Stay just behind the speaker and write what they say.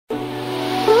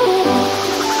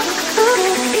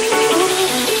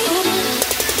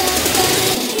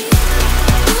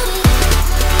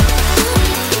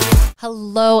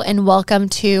Hello and welcome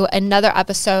to another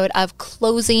episode of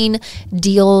Closing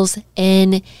Deals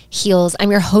in Heels.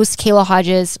 I'm your host, Kayla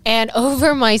Hodges, and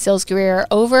over my sales career,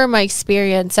 over my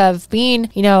experience of being,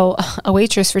 a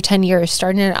waitress for 10 years,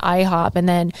 starting at IHOP, and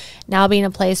then now being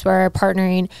a place where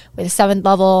partnering with Seventh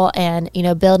Level and,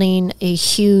 building a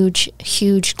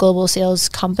huge global sales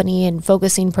company and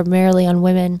focusing primarily on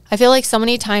women. I feel like so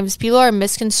many times people are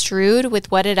misconstrued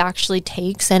with what it actually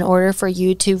takes in order for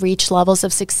you to reach levels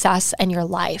of success in your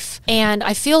life. And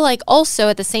I feel like also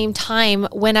at the same time,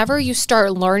 whenever you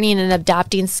start learning and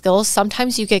adapting skills,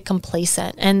 sometimes you get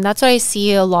complacent. And that's what I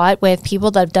see a lot with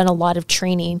people that have done a lot of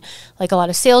training, like a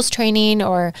lot of sales training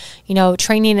or,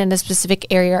 training in a specific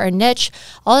area or niche.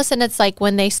 All of a sudden, it's like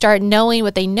when they start knowing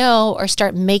what they know or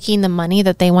start making the money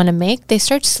that they want to make, they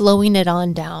start slowing it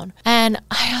on down. And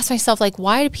I ask myself,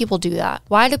 why do people do that?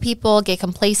 Why do people get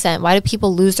complacent? Why do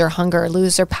people lose their hunger,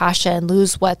 lose their passion,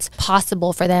 lose what's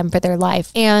possible for them, for their life?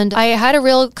 And I had a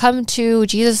real come to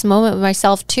Jesus moment with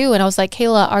myself too. And I was like,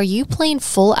 Kayla, are you playing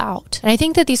full out? And I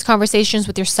think that these conversations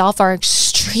with yourself are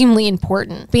extremely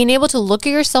important. Being able to look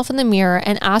at yourself in the mirror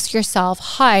and ask yourself,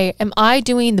 hi, am I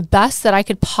doing the best that I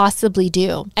could possibly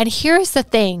do? And here's the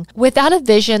thing, without a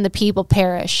vision, the people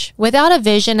perish. Without a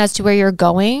vision as to where you're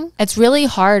going, it's really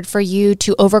hard for you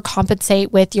to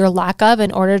overcompensate with your lack of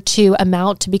in order to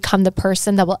amount to become the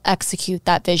person that will execute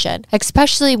that vision,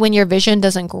 especially when your vision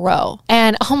doesn't grow.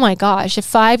 And oh my gosh, if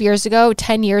 5 years ago,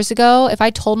 10 years ago, if I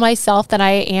told myself that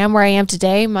I am where I am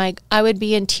today, I would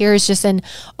be in tears, just in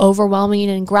overwhelming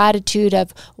and gratitude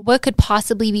of what could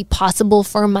possibly be possible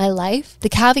for my life. The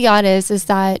caveat is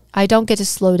that I don't get to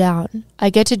slow down. I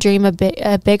get to dream a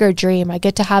bigger dream. I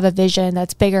get to have a vision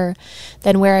that's bigger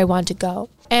than where I want to go.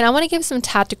 And I want to give some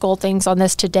tactical things on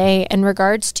this today in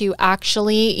regards to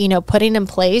actually, putting in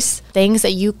place things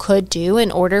that you could do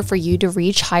in order for you to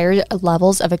reach higher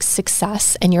levels of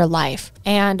success in your life.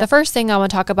 And the first thing I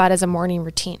want to talk about is a morning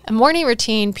routine. A morning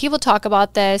routine, people talk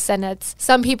about this and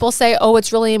some people say, oh,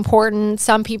 it's really important.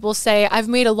 Some people say, I've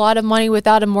made a lot of money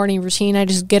without a morning routine. I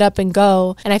just get up and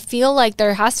go. And I feel like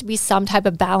there has to be some type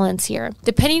of balance here.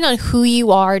 Depending on who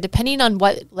you are, depending on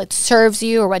what serves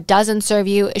you or what doesn't serve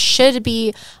you, it should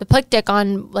be the pictic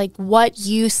on what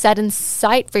you set in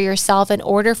sight for yourself in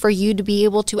order for you to be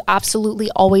able to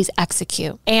absolutely always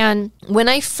execute. And when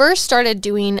I first started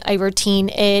doing a routine,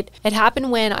 it happened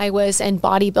when I was in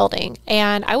bodybuilding,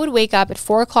 and I would wake up at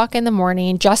 4 o'clock in the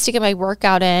morning just to get my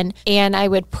workout in, and I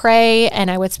would pray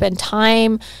and I would spend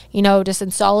time, just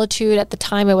in solitude. At the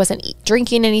time, I wasn't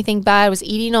drinking anything bad. I was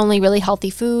eating only really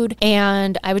healthy food,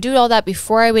 and I would do all that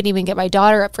before I would even get my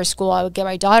daughter up for school. I would get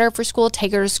my daughter up for school,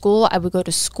 take her to school. I would go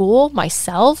to school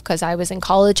myself because I was in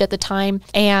college at the time,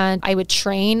 and I would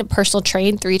personal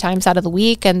train 3 times out of the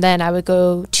week, and then I would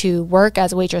go to work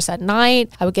as a waitress at night.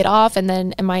 I would get off, and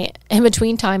then in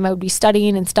between time I would be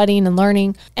studying and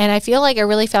learning. And I feel like I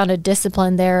really found a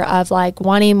discipline there of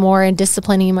wanting more and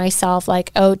disciplining myself,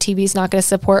 TV's not going to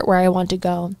support where I want to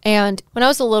go. And when I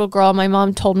was a little girl, my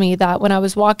mom told me that when I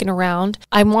was walking around,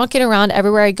 I'm walking around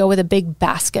everywhere I go with a big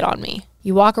basket on me.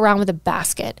 You walk around with a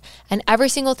basket, and every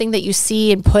single thing that you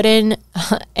see and put in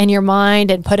your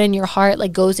mind and put in your heart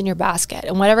goes in your basket.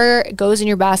 And whatever goes in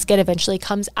your basket eventually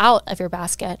comes out of your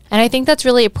basket. And I think that's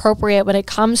really appropriate when it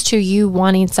comes to you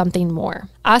wanting something more.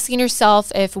 Asking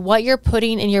yourself if what you're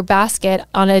putting in your basket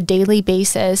on a daily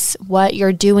basis, what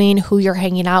you're doing, who you're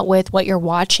hanging out with, what you're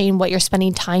watching, what you're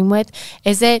spending time with,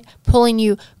 is it pulling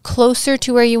you closer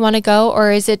to where you want to go,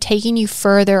 or is it taking you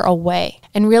further away?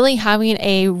 And really having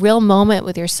a real moment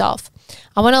with yourself.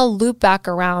 I want to loop back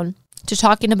around to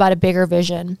talking about a bigger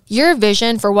vision. Your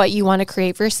vision for what you want to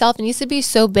create for yourself needs to be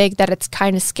so big that it's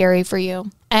kind of scary for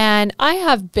you. And I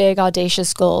have big,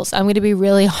 audacious goals. I'm going to be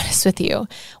really honest with you.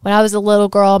 When I was a little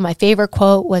girl, my favorite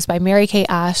quote was by Mary Kay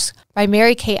Ash,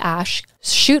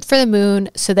 shoot for the moon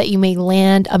so that you may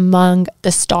land among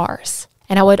the stars.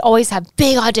 And I would always have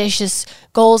big, audacious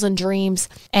goals and dreams.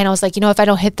 And I was like, if I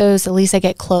don't hit those, at least I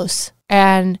get close.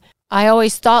 And I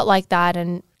always thought like that.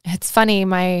 And it's funny,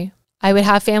 I would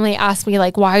have family ask me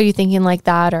why are you thinking like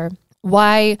that? Or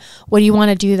why would you want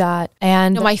to do that?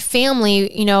 And my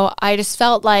family, I just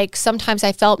felt like sometimes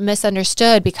I felt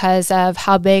misunderstood because of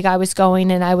how big I was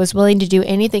going, and I was willing to do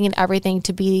anything and everything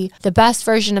to be the best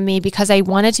version of me because I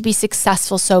wanted to be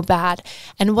successful so bad.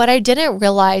 And what I didn't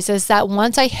realize is that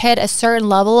once I hit a certain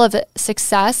level of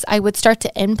success, I would start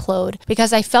to implode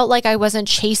because I felt like I wasn't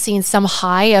chasing some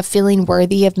high of feeling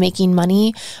worthy of making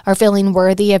money, or feeling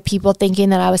worthy of people thinking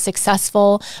that I was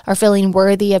successful, or feeling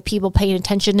worthy of people paying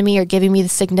attention to me or giving me the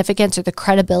significance or the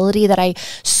credibility that I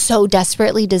so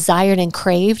desperately desired and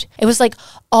craved. It was like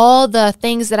all the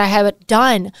things that I had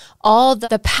done, all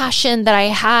the passion that I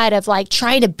had of like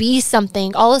trying to be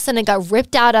something, all of a sudden it got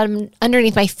ripped out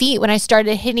underneath my feet when I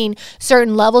started hitting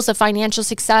certain levels of financial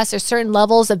success or certain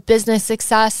levels of business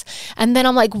success. And then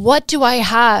I'm like, what do I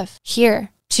have here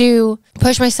to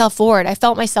push myself forward? I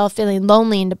felt myself feeling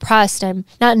lonely and depressed and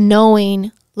not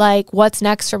knowing like what's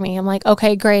next for me. I'm like,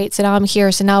 okay, great. So now I'm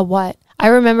here. So now what? I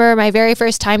remember my very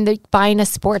first time buying a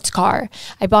sports car.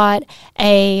 I bought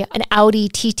an Audi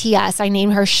TTS. I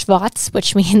named her Schwarz,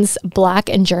 which means black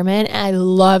in German. And I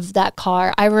loved that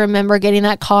car. I remember getting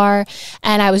that car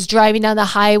and I was driving down the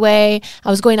highway. I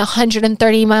was going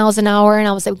 130 miles an hour and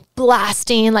I was like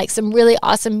blasting like some really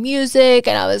awesome music.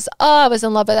 And I was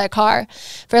in love with that car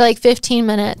for like 15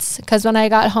 minutes. Because when I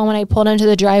got home and I pulled into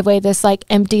the driveway, this like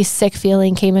empty, sick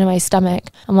feeling came into my stomach.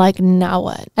 I'm like, now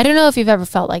what? I don't know if you've ever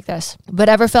felt like this, but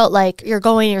ever felt like you're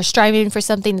striving for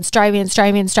something and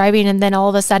striving. And then all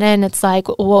of a sudden it's like,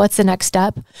 well, what's the next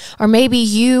step? Or maybe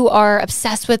you are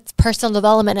obsessed with personal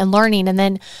development and learning. And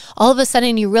then all of a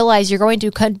sudden you realize you're going to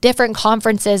different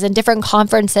conferences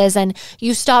and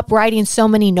you stop writing so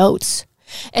many notes.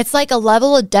 It's like a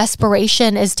level of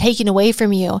desperation is taken away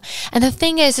from you. And the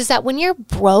thing is that when you're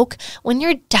broke, when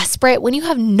you're desperate, when you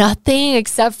have nothing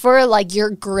except for like your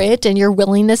grit and your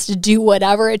willingness to do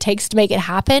whatever it takes to make it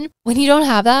happen, when you don't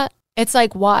have that, it's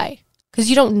like, why? Because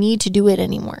you don't need to do it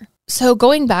anymore. So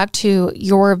going back to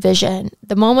your vision,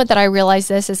 the moment that I realized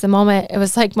this is the moment, it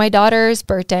was like my daughter's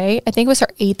birthday. I think it was her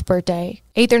 8th or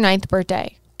 9th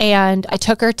birthday. And I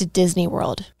took her to Disney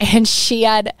World and she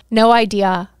had no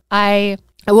idea. I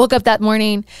woke up that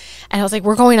morning and I was like,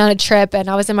 we're going on a trip. And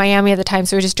I was in Miami at the time.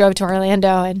 So we just drove to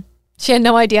Orlando and she had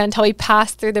no idea until we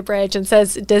passed through the bridge and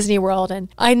says Disney World. And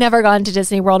I'd never gone to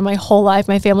Disney World my whole life.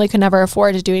 My family could never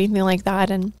afford to do anything like that.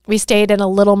 And we stayed in a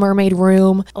Little Mermaid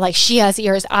room. Like she has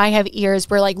ears, I have ears.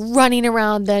 We're like running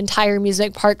around the entire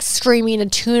music park, screaming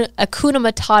Hakuna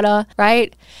Matata,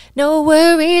 right? No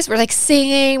worries. We're like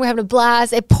singing. We're having a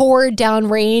blast. It poured down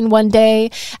rain one day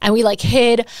and we like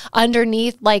hid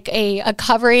underneath like a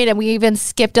covering. And we even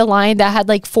skipped a line that had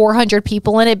like 400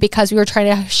 people in it because we were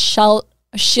trying to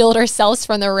shield ourselves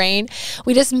from the rain.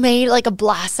 We just made like a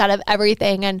blast out of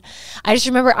everything. And I just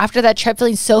remember after that trip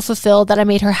feeling so fulfilled that I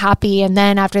made her happy. And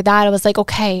then after that, I was like,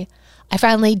 okay, I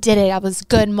finally did it. I was a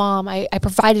good mom. I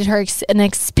provided her an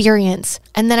experience.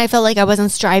 And then I felt like I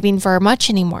wasn't striving for much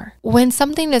anymore. When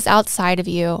something is outside of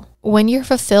you, when you're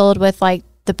fulfilled with like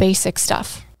the basic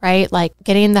stuff, right? Like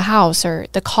getting the house or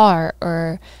the car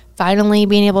or finally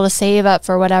being able to save up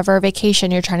for whatever vacation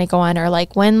you're trying to go on, or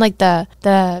like when like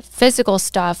the physical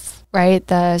stuff, right?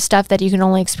 The stuff that you can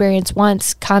only experience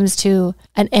once comes to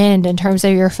an end in terms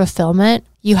of your fulfillment,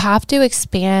 you have to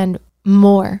expand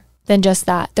more than just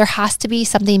that. There has to be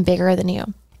something bigger than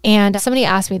you. And somebody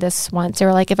asked me this once. They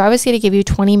were like, if I was going to give you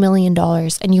 $20 million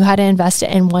and you had to invest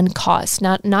it in one cause,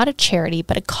 not a charity,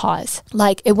 but a cause,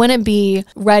 like it wouldn't be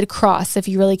Red Cross if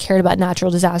you really cared about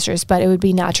natural disasters, but it would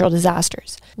be natural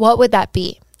disasters. What would that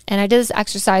be? And I did this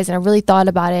exercise and I really thought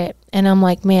about it. And I'm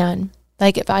like, man,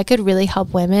 like if I could really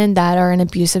help women that are in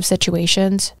abusive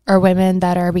situations or women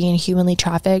that are being humanly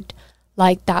trafficked,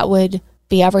 like that would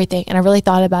be everything. And I really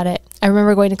thought about it. I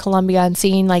remember going to Colombia and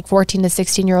seeing like 14 to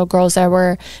 16-year-old girls that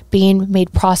were being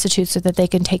made prostitutes so that they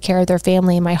can take care of their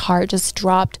family. And my heart just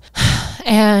dropped.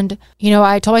 And, you know,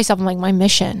 I told myself, I'm like, my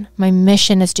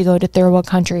mission is to go to third world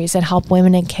countries and help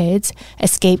women and kids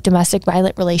escape domestic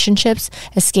violent relationships,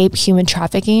 escape human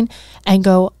trafficking, and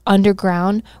go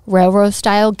underground, railroad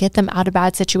style, get them out of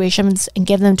bad situations and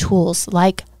give them tools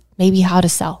like maybe how to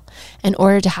sell in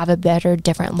order to have a better,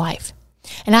 different life.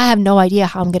 And I have no idea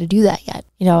how I'm going to do that yet.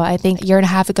 You know, I think a year and a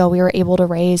half ago, we were able to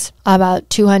raise about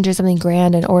 200 something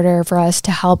grand in order for us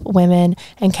to help women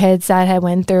and kids that had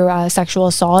went through sexual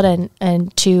assault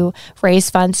and to raise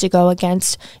funds to go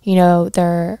against, you know,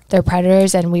 their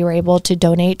predators. And we were able to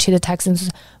donate to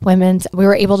the we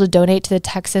were able to donate to the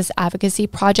Texas Advocacy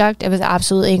Project. It was an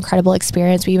absolutely incredible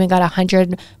experience. We even got a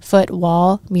 100-foot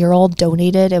wall mural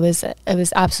donated. It was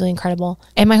absolutely incredible.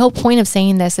 And my whole point of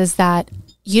saying this is that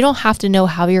you don't have to know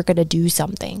how you're going to do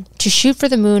something to shoot for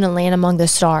the moon and land among the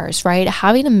stars, right?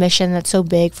 Having a mission that's so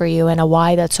big for you and a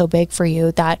why that's so big for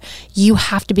you that you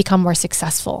have to become more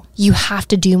successful. You have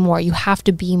to do more. You have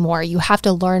to be more. You have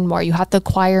to learn more. You have to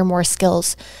acquire more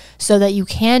skills so that you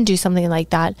can do something like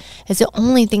that. It's the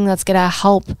only thing that's going to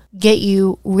help get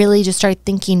you really to start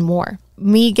thinking more.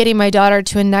 Me getting my daughter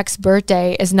to a next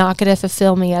birthday is not going to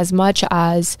fulfill me as much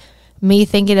as me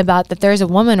thinking about that there's a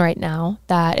woman right now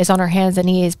that is on her hands and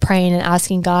knees praying and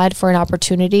asking God for an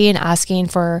opportunity and asking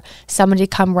for somebody to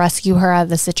come rescue her out of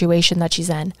the situation that she's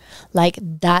in. Like,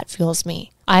 that fuels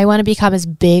me. I want to become as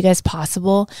big as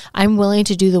possible. I'm willing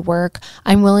to do the work.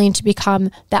 I'm willing to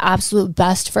become the absolute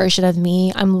best version of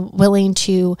me. I'm willing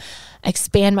to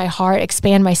expand my heart,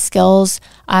 expand my skills.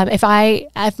 If my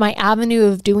avenue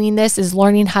of doing this is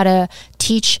learning how to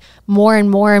teach more and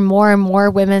more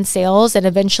women sales and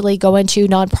eventually go into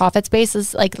nonprofit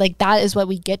spaces, like that is what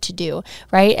we get to do,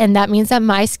 right? And that means that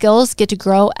my skills get to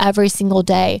grow every single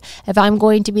day. If I'm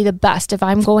going to be the best, if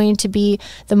I'm going to be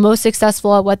the most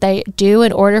successful at what they do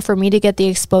in order for me to get the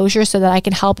exposure so that I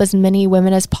can help as many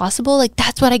women as possible, like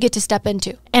that's what I get to step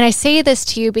into. And I say this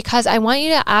to you because I want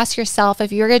you to ask yourself,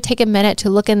 if you're going to take a minute to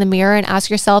look in the mirror and ask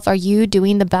yourself, are you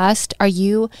doing the best? Are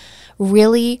you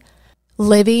really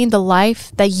living the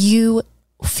life that you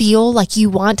feel like you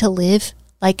want to live?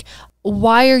 Like,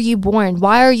 why are you born?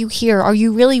 Why are you here? Are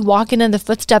you really walking in the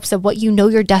footsteps of what you know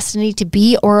your destiny to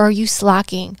be? Or are you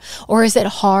slacking? Or is it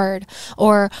hard?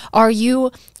 Or are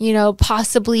you,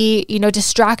 possibly,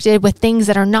 distracted with things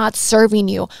that are not serving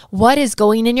you? What is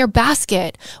going in your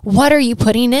basket? What are you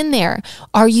putting in there?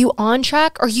 Are you on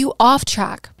track? Or are you off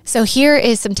track? So here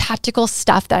is some tactical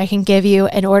stuff that I can give you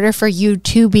in order for you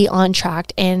to be on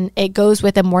track. And it goes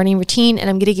with a morning routine. And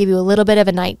I'm going to give you a little bit of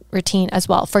a night routine as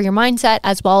well for your mindset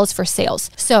as well as for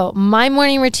sales. So my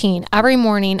morning routine, every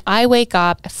morning I wake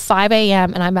up at 5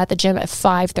 a.m. and I'm at the gym at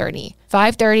 5:30.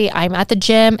 5:30, I'm at the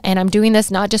gym, and I'm doing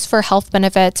this not just for health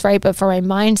benefits, right? But for my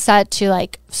mindset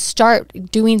to start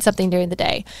doing something during the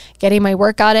day, getting my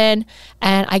workout in.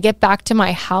 And I get back to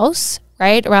my house,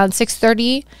 right? Around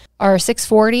 6:30 or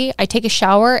 6:40, I take a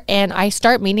shower and I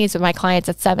start meetings with my clients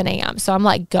at 7 a.m. So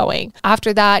I'm going.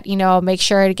 After that, make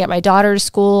sure to get my daughter to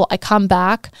school. I come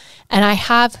back and I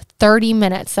have 30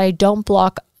 minutes that I don't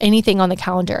block anything on the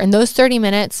calendar. And those 30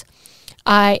 minutes,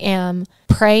 I am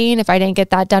praying if I didn't get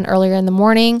that done earlier in the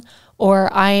morning,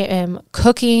 or I am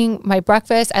cooking my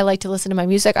breakfast. I like to listen to my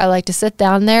music. I like to sit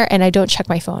down there and I don't check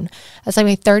my phone. That's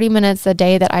my 30 minutes a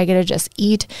day that I get to just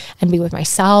eat and be with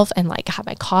myself and have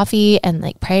my coffee and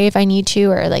pray if I need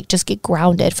to, or just get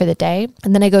grounded for the day.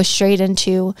 And then I go straight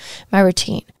into my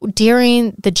routine.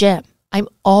 During the gym, I'm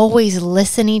always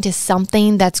listening to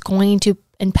something that's going to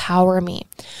empower me,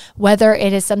 whether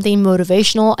it is something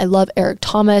motivational. I love Eric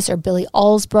Thomas or Billy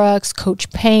Alsbrooks,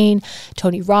 Coach Payne,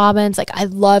 Tony Robbins. I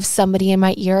love somebody in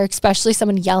my ear, especially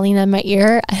someone yelling in my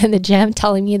ear in the gym,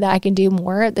 telling me that I can do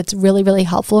more. That's really, really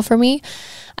helpful for me.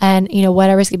 And,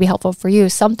 whatever's going to be helpful for you,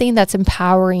 something that's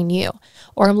empowering you.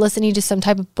 Or I'm listening to some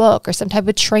type of book or some type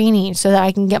of training so that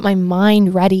I can get my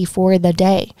mind ready for the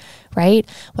day, right?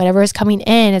 Whatever is coming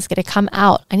in is going to come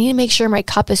out. I need to make sure my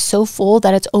cup is so full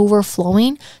that it's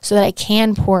overflowing so that I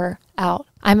can pour out.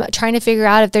 I'm trying to figure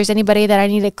out if there's anybody that I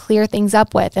need to clear things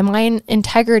up with. Am I in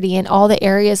integrity in all the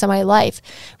areas of my life,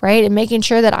 right? And making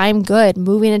sure that I'm good,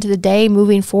 moving into the day,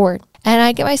 moving forward. And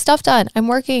I get my stuff done. I'm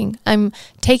working. I'm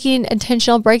taking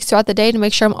intentional breaks throughout the day to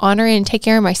make sure I'm honoring and taking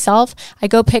care of myself. I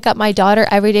go pick up my daughter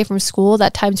every day from school.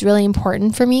 That time's really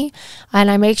important for me.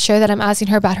 And I make sure that I'm asking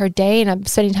her about her day and I'm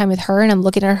spending time with her and I'm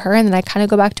looking at her, and then I kind of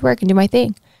go back to work and do my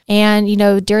thing. And,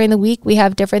 during the week, we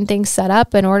have different things set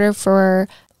up in order for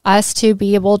us to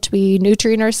be able to be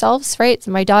nurturing ourselves, right?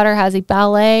 So my daughter has a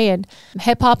ballet and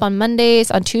hip hop on Mondays.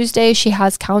 On Tuesdays, she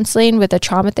has counseling with a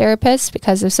trauma therapist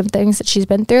because of some things that she's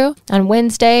been through. On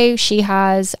Wednesday, she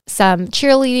has some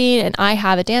cheerleading, and I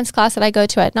have a dance class that I go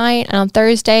to at night. And on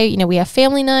Thursday, we have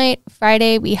family night.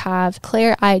 Friday, we have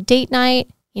Claire I date night.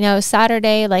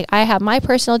 Saturday, I have my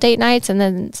personal date nights, and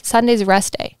then Sunday's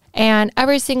rest day. And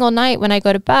every single night when I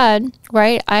go to bed,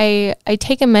 right, I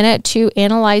take a minute to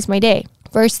analyze my day.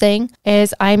 First thing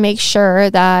is I make sure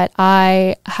that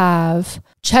I have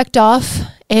checked off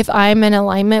if I'm in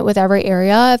alignment with every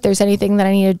area. If there's anything that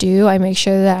I need to do, I make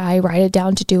sure that I write it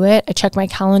down to do it. I check my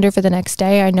calendar for the next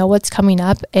day. I know what's coming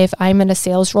up. If I'm in a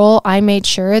sales role, I made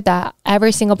sure that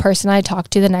every single person I talk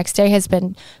to the next day has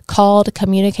been called,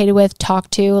 communicated with,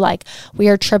 talked to. We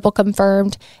are triple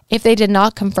confirmed. If they did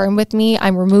not confirm with me,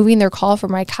 I'm removing their call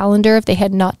from my calendar if they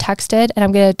had not texted, and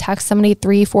I'm going to text somebody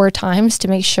 3-4 times to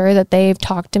make sure that they've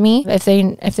talked to me. If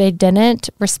they didn't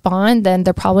respond, then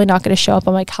they're probably not going to show up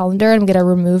on my calendar. I'm going to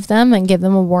remove them and give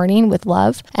them a warning with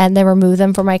love, and then remove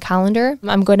them from my calendar.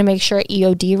 I'm going to make sure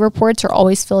EOD reports are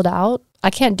always filled out. I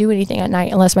can't do anything at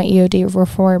night unless my EOD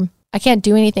form. I can't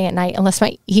do anything at night unless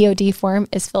my EOD form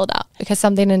is filled out, because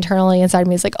something internally inside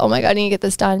me is oh my God, I need to get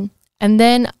this done. And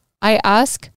then I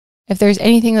ask if there's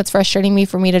anything that's frustrating me,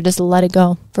 for me to just let it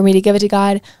go, for me to give it to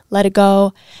God, let it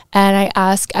go. And I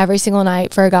ask every single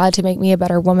night for God to make me a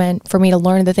better woman, for me to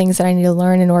learn the things that I need to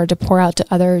learn in order to pour out to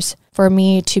others, for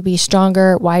me to be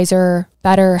stronger, wiser,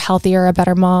 better, healthier, a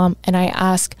better mom. And I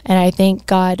ask and I thank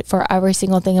God for every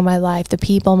single thing in my life, the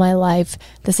people in my life,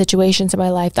 the situations in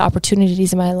my life, the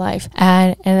opportunities in my life.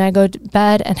 And I go to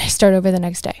bed and I start over the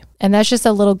next day. And that's just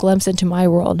a little glimpse into my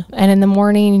world. And in the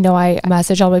morning, I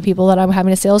message all my people that I'm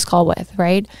having a sales call with,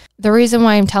 right? The reason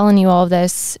why I'm telling you all of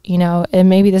this, and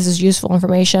maybe this is useful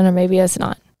information or maybe it's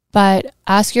not. But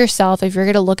ask yourself if you're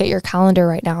going to look at your calendar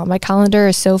right now. My calendar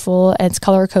is so full and it's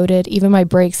color coded. Even my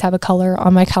breaks have a color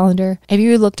on my calendar. If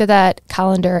you looked at that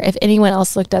calendar, if anyone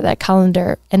else looked at that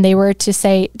calendar and they were to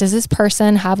say, does this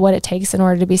person have what it takes in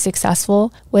order to be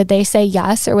successful? Would they say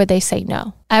yes or would they say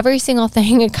no? Every single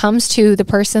thing, it comes to the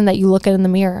person that you look at in the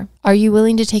mirror. Are you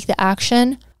willing to take the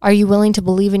action? Are you willing to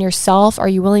believe in yourself? Are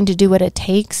you willing to do what it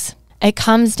takes? It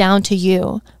comes down to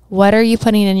you. What are you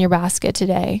putting in your basket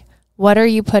today? What are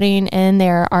you putting in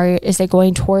there? Is it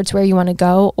going towards where you want to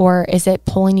go, or is it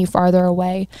pulling you farther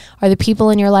away? Are the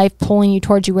people in your life pulling you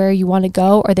towards where you want to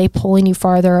go, or are they pulling you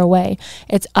farther away?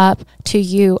 It's up to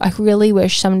you. I really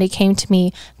wish somebody came to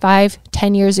me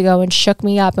 5-10 years ago and shook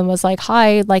me up and was like,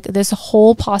 hi, like this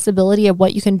whole possibility of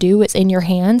what you can do is in your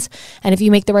hands. And if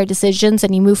you make the right decisions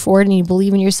and you move forward and you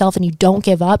believe in yourself and you don't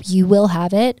give up, you will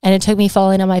have it. And it took me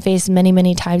falling on my face many,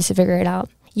 many times to figure it out.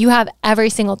 You have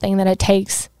every single thing that it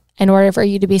takes in order for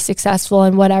you to be successful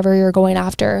in whatever you're going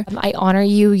after. I honor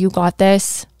you. You got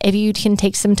this. If you can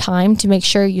take some time to make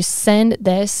sure you send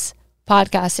this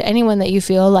podcast to anyone that you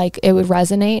feel like it would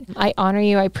resonate, I honor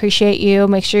you. I appreciate you.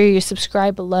 Make sure you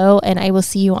subscribe below and I will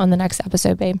see you on the next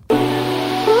episode, babe.